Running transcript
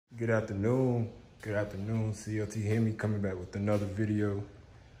Good afternoon, CLT Hemi coming back with another video.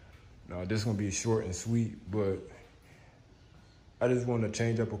 Now this is gonna be short and sweet, but I just want to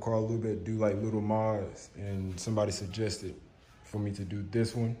change up a car a little bit, do like little mods, and somebody suggested for me to do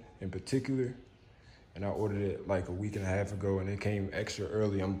this one in particular, and I ordered it like a week and a half ago, and it came extra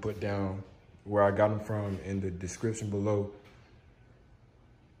early. I'm gonna put down where I got them from in the description below,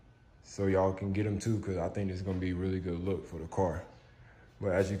 so y'all can get them too, because I think it's gonna be a really good look for the car.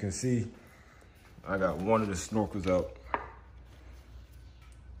 But as you can see, I got one of the Snorkels out.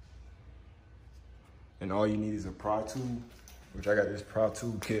 And all you need is a pry tool, which I got this pry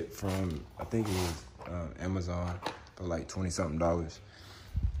tool kit from, I think it was Amazon for like 20-something. You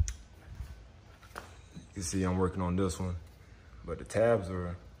can see I'm working on this one, but the tabs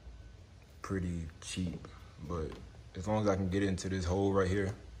are pretty cheap. But as long as I can get into this hole right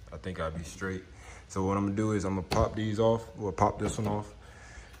here, I think I'll be straight. So what I'm gonna do is I'm gonna pop these off, or pop this one off.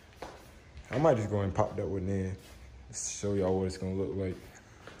 I might just go and pop that one in, show y'all what it's gonna look like,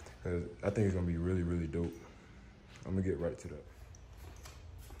 because I think it's gonna be really, really dope. I'm gonna get right to that.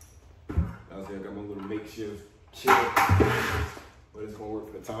 I got my little makeshift chair, but it's gonna work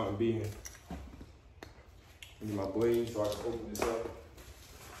for the time being. I need my blade so I can open this up,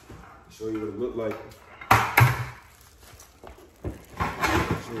 show you what it look like.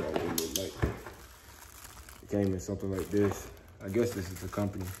 Show y'all what it look like. It came in something like this. I guess this is the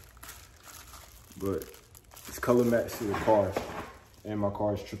company, but it's color matched to the car, and my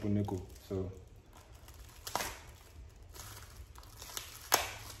car is triple nickel, so.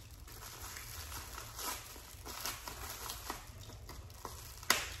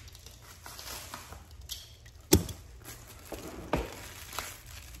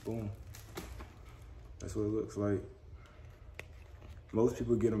 Boom. That's what it looks like. Most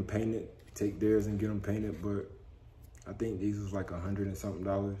people get them painted, take theirs and get them painted, but I think these was like $100 and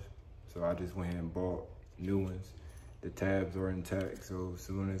something. So I just went ahead and bought new ones. The tabs are intact, so as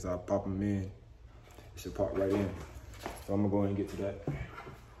soon as I pop them in, it should pop right in. So I'm gonna go ahead and get to that.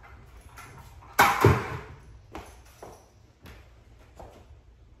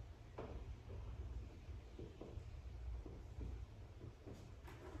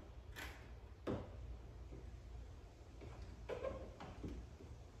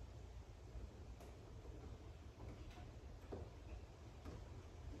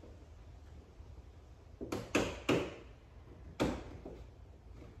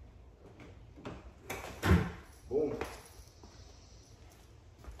 Boom.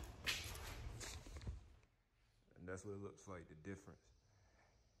 And that's what it looks like, the difference,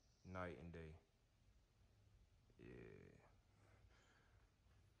 night and day. Yeah.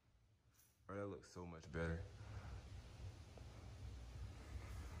 Oh, that looks so much better.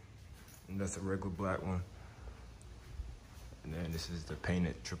 And that's a regular black one. And then this is the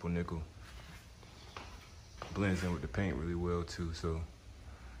painted triple nickel. Blends in with the paint really well too, so.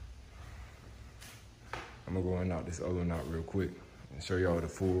 I'm gonna go and knock this other one out real quick and show y'all the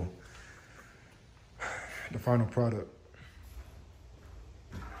final product.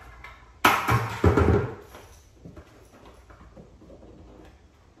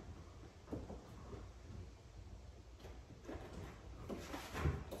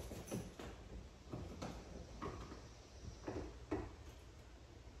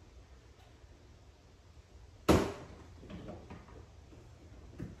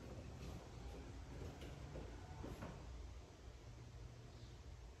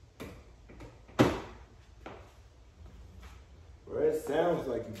 Bro, it sounds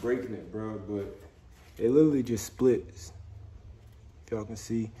like you're breaking it, bro, but it literally just splits. If y'all can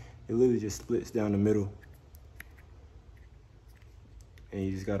see, it literally just splits down the middle. And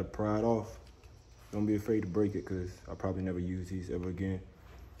you just gotta pry it off. Don't be afraid to break it, because I'll probably never use these ever again.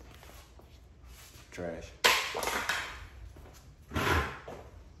 Trash.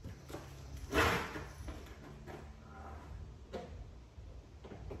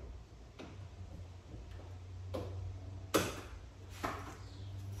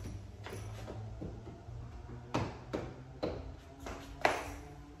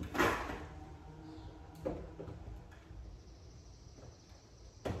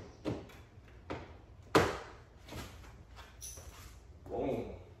 Boom.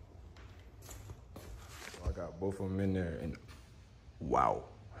 So I got both of them in there, and wow.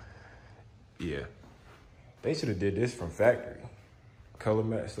 Yeah. They should have did this from factory. Color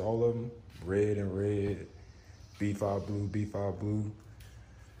matched all of them. Red and red. B5 blue, B5 blue.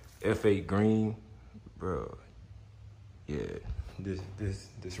 F8 green. Bro. Yeah.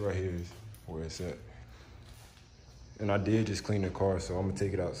 This right here is where it's at. And I did just clean the car, so I'm gonna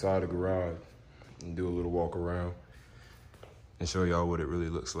take it outside the garage and do a little walk around and show y'all what it really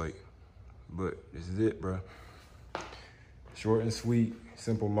looks like. But this is it, bro. Short and sweet,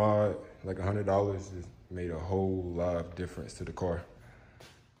 simple mod, like $100. Just made a whole lot of difference to the car.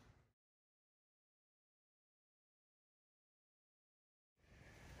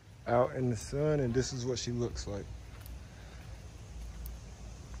 Out in the sun, and this is what she looks like.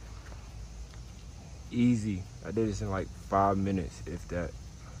 Easy. I did this in like 5 minutes, if that.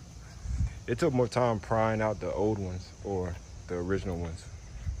 It took more time prying out the old ones or the original ones,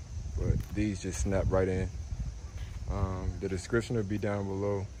 but these just snap right in. The description will be down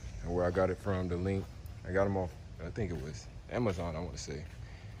below and where I got it from, the link. I got them off, I think it was Amazon, I want to say.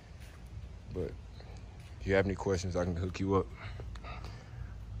 But if you have any questions, I can hook you up.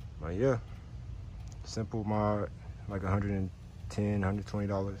 But yeah, simple mod, like $110,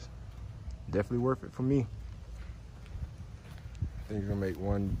 $120. Definitely worth it for me. I think it's gonna make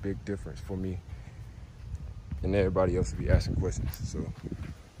one big difference for me, and everybody else will be asking questions. So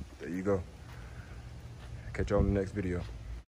there you go. Catch y'all in the next video.